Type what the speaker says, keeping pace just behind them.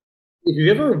If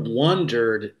you've ever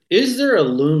wondered, is there a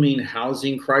looming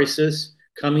housing crisis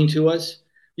coming to us?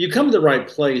 You come to the right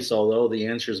place, although the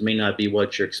answers may not be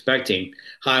what you're expecting.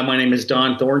 Hi, my name is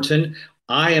Don Thornton.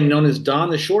 I am known as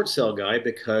Don the short sale guy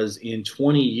because in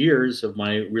 20 years of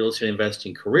my real estate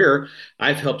investing career,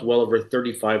 I've helped well over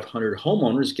 3,500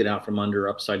 homeowners get out from under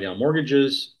upside down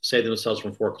mortgages, save themselves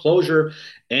from foreclosure,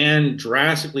 and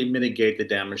drastically mitigate the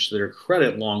damage to their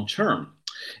credit long term.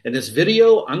 In this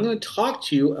video, I'm going to talk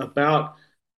to you about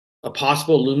a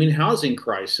possible looming housing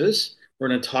crisis. We're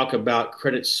going to talk about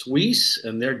Credit Suisse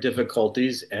and their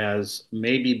difficulties as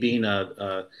maybe being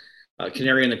a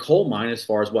canary in the coal mine as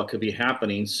far as what could be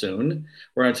happening soon.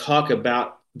 We're going to talk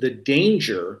about the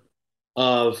danger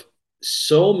of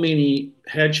so many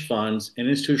hedge funds and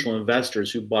institutional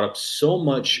investors who bought up so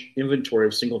much inventory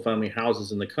of single family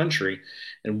houses in the country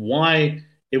and why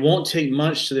it won't take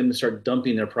much to them to start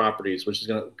dumping their properties, which is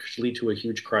going to lead to a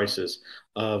huge crisis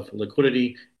of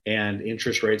liquidity and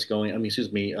interest rates going,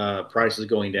 prices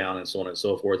going down and so on and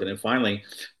so forth. And then finally,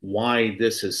 why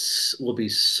this will be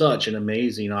such an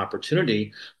amazing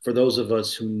opportunity for those of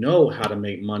us who know how to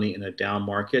make money in a down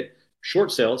market,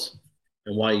 short sales,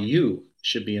 and why you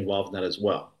should be involved in that as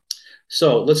well.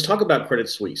 So let's talk about Credit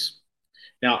Suisse.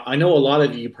 Now, I know a lot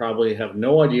of you probably have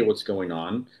no idea what's going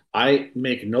on. I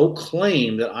make no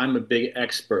claim that I'm a big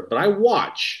expert, but I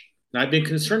watch, and I've been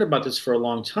concerned about this for a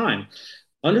long time.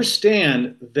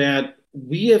 Understand that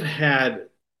we have had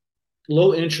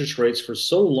low interest rates for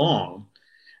so long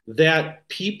that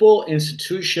people,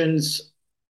 institutions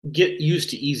get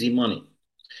used to easy money.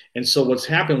 And so what's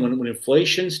happened when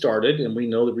inflation started, and we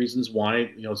know the reasons why,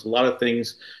 it's a lot of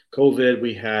things. COVID,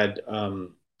 we had,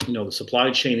 the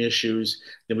supply chain issues.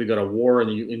 Then we got a war in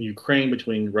Ukraine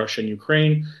between Russia and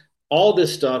Ukraine. All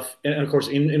this stuff, and of course,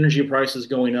 energy prices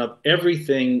going up.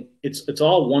 Everything, it's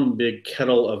all one big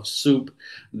kettle of soup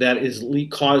that is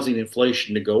causing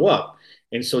inflation to go up.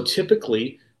 And so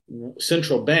typically,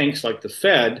 central banks like the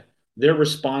Fed, their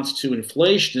response to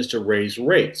inflation is to raise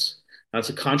rates. That's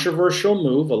a controversial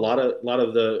move. A lot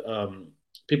of the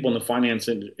people in the finance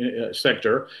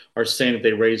sector are saying that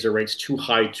they raise their rates too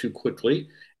high too quickly,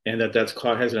 and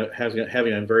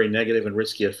having a very negative and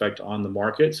risky effect on the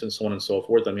markets and so on and so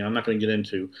forth. I mean, I'm not going to get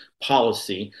into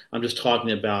policy. I'm just talking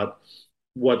about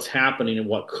what's happening and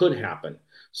what could happen.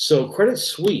 So Credit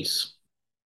Suisse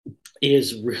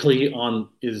is really on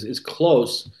is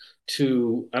close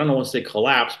to, I don't know, want to say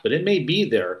collapse, but it may be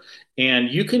there. And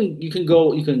you can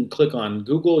click on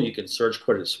Google, you can search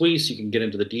Credit Suisse, you can get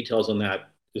into the details on that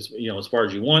as far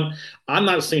as you want. I'm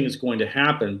not saying it's going to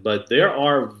happen, but there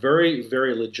are very,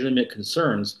 very legitimate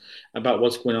concerns about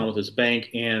what's going on with this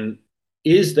bank. And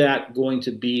is that going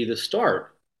to be the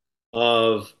start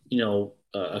of,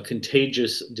 a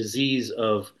contagious disease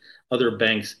of other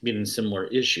banks being in similar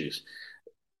issues?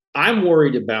 I'm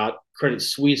worried about Credit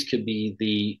Suisse could be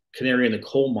the canary in the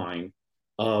coal mine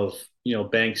of,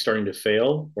 banks starting to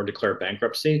fail or declare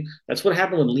bankruptcy. That's what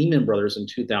happened with Lehman Brothers in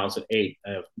 2008.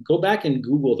 Go back and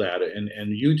Google that and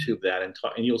YouTube that and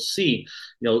you'll see,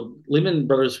 Lehman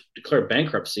Brothers declared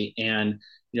bankruptcy, and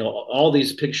all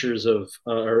these pictures of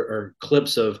or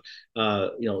clips of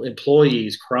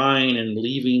employees crying and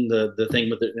leaving the thing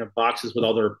with the boxes with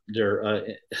all their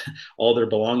all their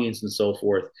belongings and so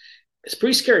forth. It's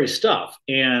pretty scary stuff.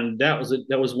 And that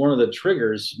was one of the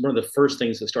triggers, one of the first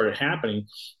things that started happening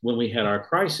when we had our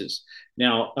crisis.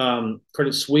 Now,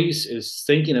 Credit Suisse is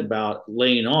thinking about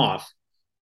laying off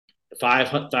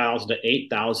 5,000 to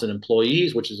 8,000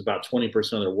 employees, which is about 20%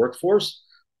 of their workforce.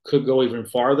 Could go even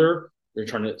farther. They're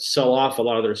trying to sell off a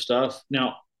lot of their stuff.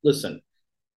 Now, listen,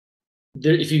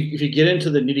 if you get into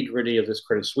the nitty gritty of this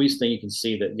Credit Suisse thing, you can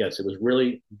see that yes, it was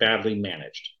really badly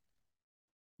managed.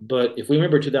 But if we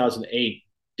remember 2008,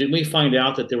 didn't we find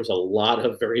out that there was a lot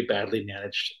of very badly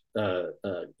managed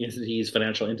entities,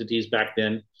 financial entities back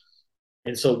then?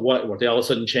 And so what they all of a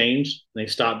sudden changed? They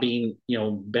stopped being,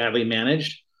 badly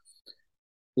managed.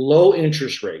 Low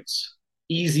interest rates,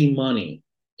 easy money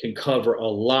can cover a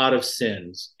lot of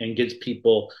sins and gets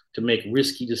people to make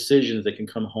risky decisions that can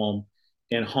come home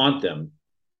and haunt them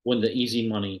when the easy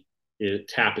money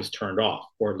tap is turned off,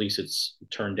 or at least it's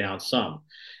turned down some.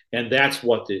 And that's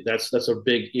a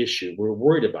big issue. We're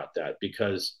worried about that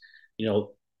because,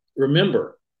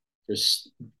 remember,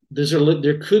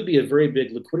 there could be a very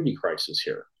big liquidity crisis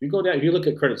here. If you look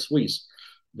at Credit Suisse,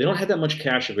 they don't have that much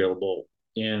cash available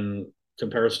in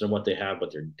comparison to what they have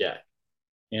with their debt,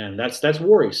 and that's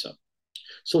worrisome.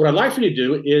 So what I'd like for you to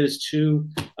do is to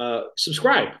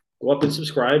subscribe. Go up and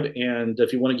subscribe, and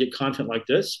if you want to get content like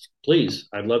this, please,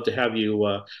 I'd love to have you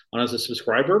on as a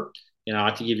subscriber. and I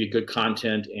like to give you good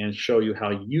content and show you how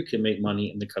you can make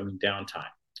money in the coming downtime.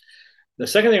 The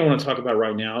second thing I want to talk about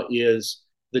right now is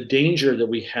the danger that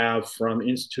we have from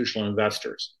institutional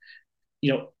investors.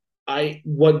 You know, I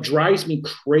what drives me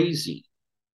crazy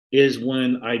is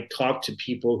when I talk to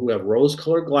people who have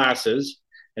rose-colored glasses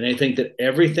and they think that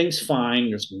everything's fine,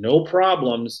 there's no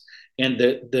problems, and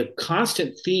the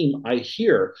constant theme I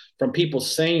hear from people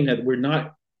saying that we're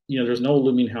not, there's no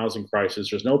looming housing crisis,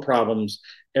 there's no problems,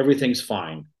 everything's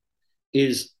fine,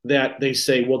 is that they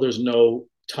say, well, there's no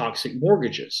toxic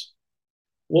mortgages.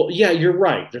 Well, yeah, you're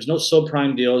right. There's no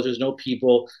subprime deals. There's no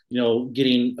people,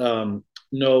 getting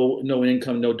no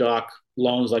income, no doc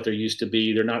loans like there used to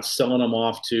be. They're not selling them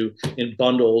off to in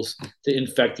bundles to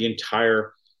infect the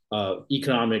entire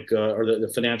economic or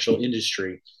the financial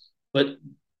industry. But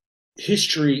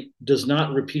history does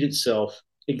not repeat itself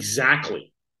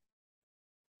exactly.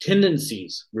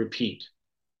 Tendencies repeat.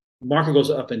 Market goes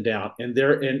up and down, and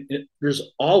there's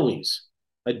always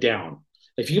a down.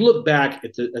 If you look back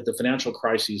at the financial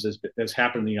crises that's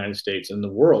happened in the United States and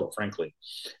the world, frankly,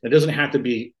 it doesn't have to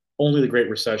be only the Great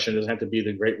Recession. It doesn't have to be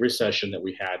the Great Recession that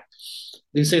we had.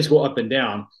 These things go up and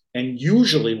down, and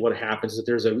usually what happens is that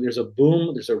there's a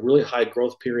boom, there's a really high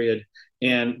growth period,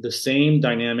 and the same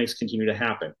dynamics continue to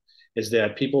happen. Is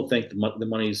that people think the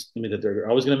money's, that they're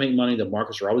always going to make money, the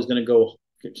markets are always going to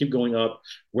keep going up,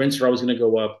 rents are always going to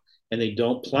go up, and they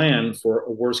don't plan for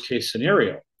a worst case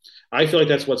scenario. I feel like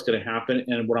that's what's going to happen.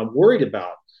 And what I'm worried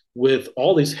about with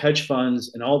all these hedge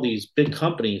funds and all these big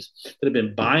companies that have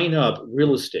been buying up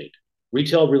real estate,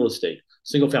 retail real estate,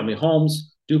 single family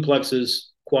homes, duplexes,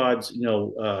 quads,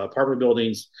 apartment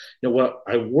buildings. What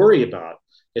I worry about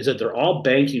is that they're all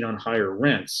banking on higher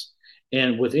rents.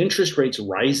 And with interest rates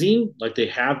rising like they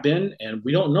have been, and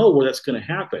we don't know where that's going to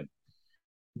happen,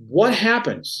 what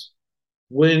happens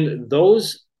when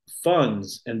those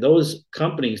funds and those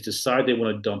companies decide they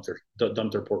want to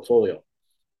dump their portfolio?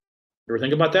 You ever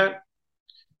think about that?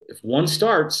 If one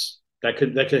starts, that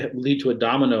could lead to a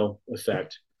domino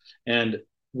effect, and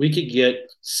we could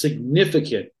get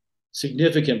significant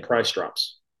price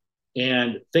drops.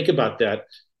 And think about that.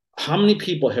 How many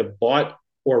people have bought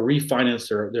or refinanced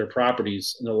their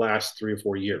properties in the last 3 or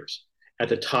 4 years at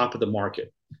the top of the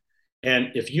market?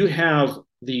 And if you have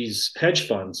these hedge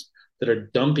funds that are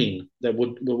dumping, that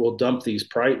will dump these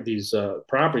properties and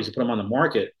put them on the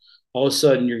market, all of a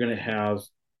sudden you're going to have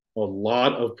a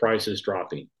lot of prices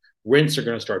dropping. Rents are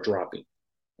going to start dropping.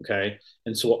 Okay.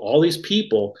 And so all these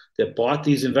people that bought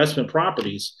these investment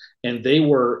properties and they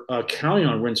were counting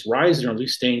on rents rising or at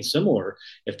least staying similar,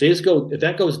 if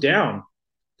that goes down,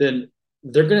 then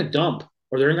they're going to dump,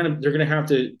 or they're going to have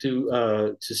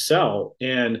to sell.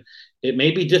 And it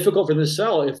may be difficult for them to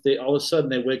sell if they all of a sudden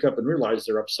they wake up and realize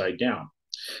they're upside down.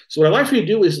 So what I'd like for you to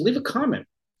do is leave a comment.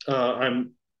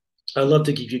 I love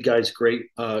to give you guys great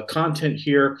content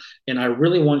here, and I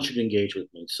really want you to engage with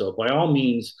me. So by all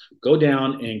means, go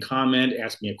down and comment,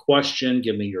 ask me a question,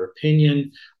 give me your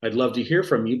opinion. I'd love to hear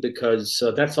from you, because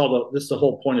that's the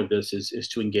whole point of this is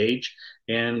to engage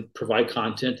and provide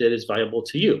content that is valuable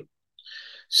to you.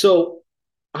 So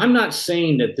I'm not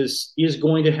saying that this is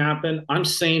going to happen. I'm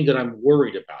saying that I'm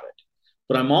worried about it.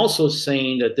 But I'm also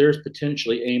saying that there's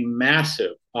potentially a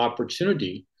massive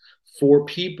opportunity for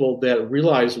people that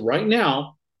realize right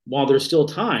now, while there's still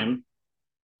time,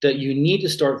 that you need to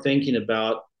start thinking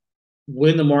about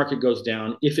when the market goes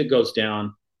down, if it goes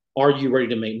down, are you ready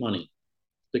to make money?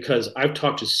 Because I've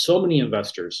talked to so many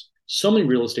investors, so many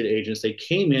real estate agents, they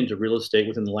came into real estate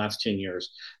within the last 10 years.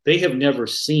 They have never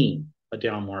seen a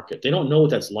down market. They don't know what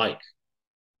that's like.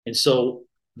 And so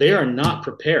they are not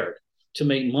prepared to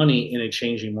make money in a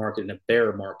changing market, in a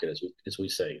bear market, as we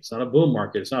say. It's not a boom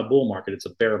market. It's not a bull market. It's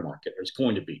a bear market. It's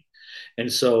going to be.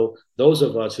 And so those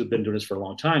of us who've been doing this for a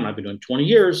long time, I've been doing 20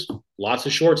 years, lots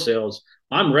of short sales.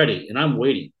 I'm ready and I'm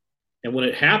waiting. And when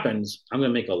it happens, I'm going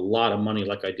to make a lot of money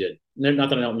like I did. Not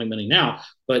that I don't make money now,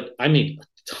 but I made a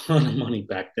ton of money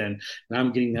back then. And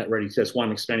I'm getting that ready. That's why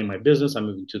I'm expanding my business. I'm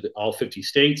moving to all 50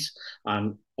 states.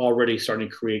 I'm already starting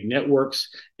to create networks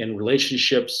and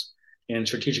relationships and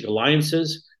strategic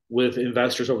alliances with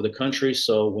investors over the country.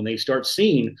 So when they start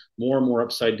seeing more and more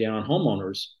upside down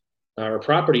homeowners or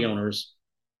property owners,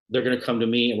 they're going to come to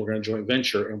me and we're going to joint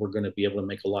venture and we're going to be able to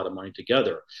make a lot of money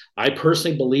together. I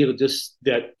personally believe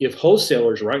that if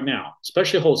wholesalers right now,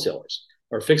 especially wholesalers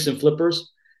or fix and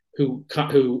flippers who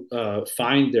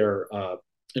find their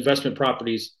investment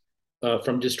properties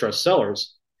from distressed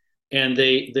sellers, and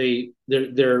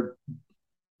their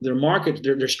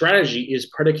strategy is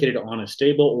predicated on a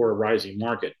stable or a rising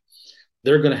market,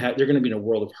 they're going to be in a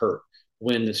world of hurt.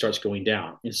 when it starts going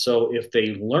down. And so if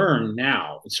they learn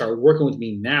now and start working with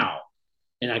me now,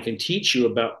 and I can teach you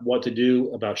about what to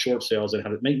do about short sales and how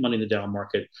to make money in the down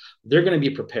market, they're going to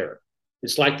be prepared.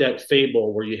 It's like that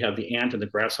fable where you have the ant and the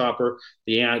grasshopper.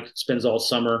 The ant spends all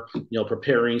summer,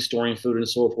 preparing, storing food and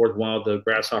so forth, while the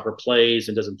grasshopper plays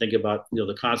and doesn't think about,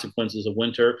 the consequences of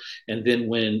winter. And then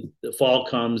when the fall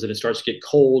comes and it starts to get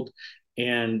cold,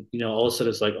 and all of a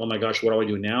sudden it's like, oh my gosh, what do I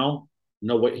do now?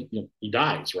 No way, he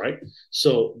dies, right?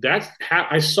 So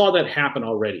I saw that happen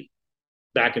already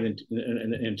back in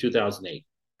 2008.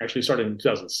 Actually started in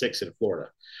 2006 in Florida.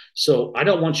 So I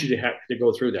don't want you to have to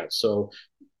go through that. So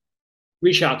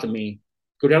reach out to me.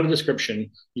 Go down to the description.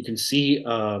 You can see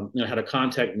how to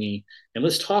contact me, and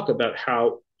let's talk about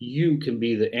how you can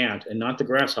be the ant and not the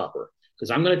grasshopper.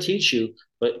 Because I'm going to teach you,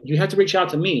 but you have to reach out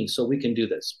to me so we can do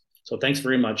this. So thanks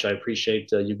very much. I appreciate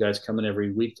you guys coming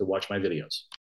every week to watch my videos.